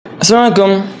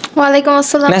Assalamualaikum. Walaikum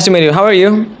assalam. Nice to meet you. How are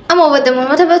you? I'm over the moon.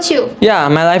 What about you? Yeah,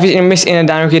 my life is immersed in a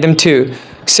dynamic rhythm too.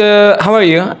 So, how are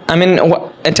you? I mean,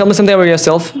 tell me something about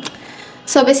yourself.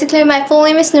 So basically, my full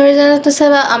name is Nurizana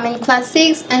Tusaba. I'm in class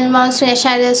 6 in Banasree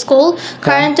National School.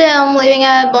 Currently, I'm living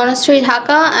at Banasree,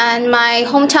 Dhaka, and my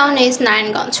hometown is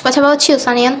Narayanganj. What about you,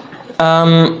 Sanian?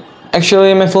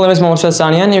 Actually, my full name is Mohammad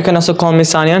Sanian. You can also call me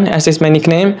Sanian, as is my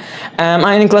nickname. I'm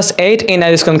in class 8 in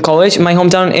Internation College. My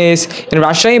hometown is in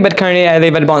Rajshahi, but currently I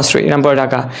live at Banasree, Rampura,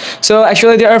 Dhaka. So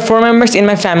actually, there are 4 members in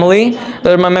my family.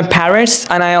 There are my parents,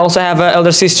 and I also have an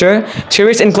elder sister. She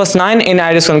is in class 9 in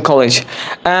Internation College.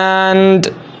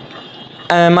 And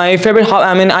my favorite,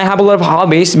 I have a lot of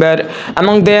hobbies, but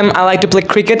among them, I like to play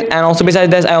cricket, and also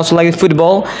besides that, I also like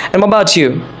football. And what about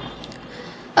you?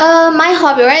 My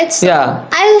hobby, right? So Yeah.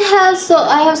 I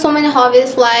have so many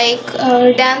hobbies like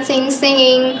dancing,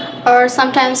 singing, or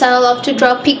sometimes I love to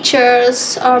draw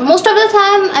pictures. Or most of the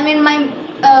time,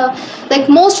 my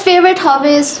most favorite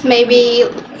hobbies maybe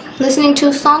listening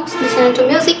to songs, listening to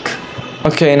music.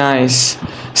 Okay, nice.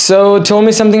 So tell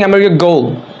me something about your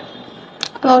goal.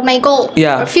 About my goal.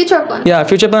 Yeah. Or future plan. Yeah,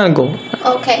 future plan and goal.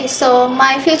 Okay, so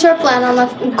my future plan or my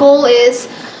goal is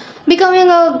becoming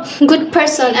a good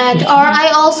person, and or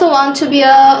I also want to be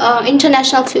a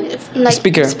international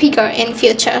speaker in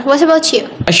future. What about you?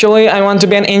 Actually, I want to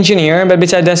be an engineer, but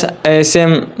besides that,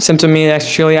 same to me.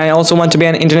 Actually, I also want to be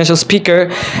an international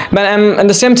speaker, but at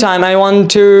the same time, I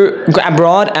want to go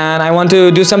abroad and I want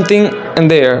to do something in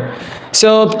there.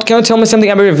 So, can you tell me something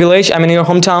about your village? I mean, your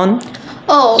hometown.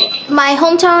 Oh, my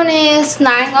hometown is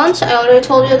Narayanganj. I already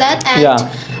told you that. And yeah.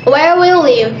 Where we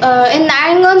live in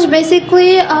Narayanganj,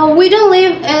 basically, we don't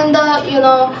live in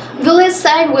the village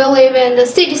side. We live in the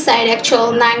city side,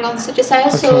 actual Narayanganj city side.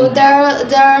 Okay. So there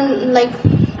are like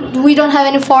we don't have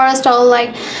any forest or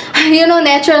like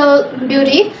natural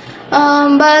beauty.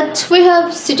 But we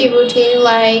have city beauty.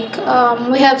 Like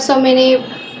we have so many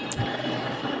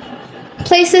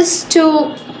places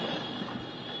to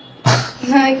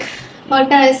like. What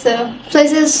can I say?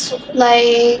 Places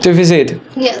like... To visit?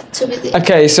 Yeah, to visit.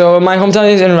 Okay, so my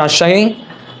hometown is in Rajshahi.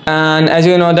 And as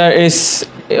you know, there is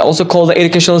also called the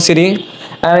educational city.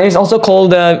 And it's also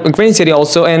called the green city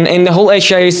also. And in the whole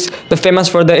Asia, is the famous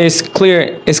for the is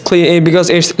clear because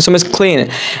it's so much clean.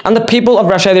 And the people of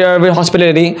Rajshahi, they are very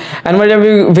hospitality. And whenever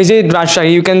you visit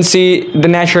Rajshahi, you can see the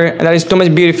nature that is so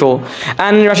much beautiful.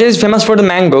 And Rajshahi is famous for the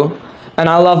mango. And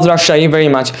I love Rajshahi very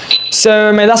much.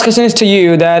 So my last question is to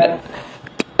you that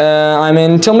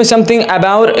tell me something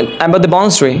about the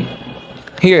Banasree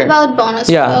here. About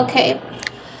Banasree, yeah. Okay.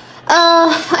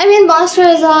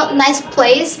 Banasree is a nice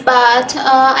place, but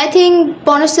I think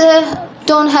Banasree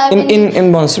don't have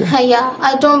in Banasree.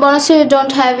 Banasree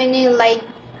don't have any like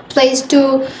place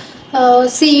to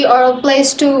see or a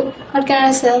place to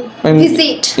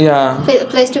visit. Yeah.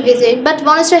 Place to visit. But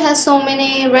Banasree has so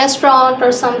many restaurants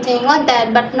or something like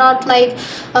that, but not like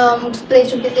place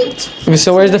to visit.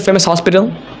 So where is the famous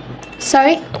hospital?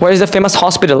 Sorry? Where is the famous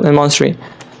hospital in Banasree?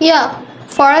 Yeah,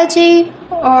 Foraji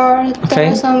or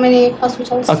there are so many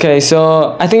hospitals. Okay,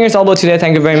 so I think it's all about today.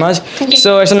 Thank you very much. Thank you.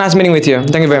 So it's a nice meeting with you.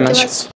 Thank you very much.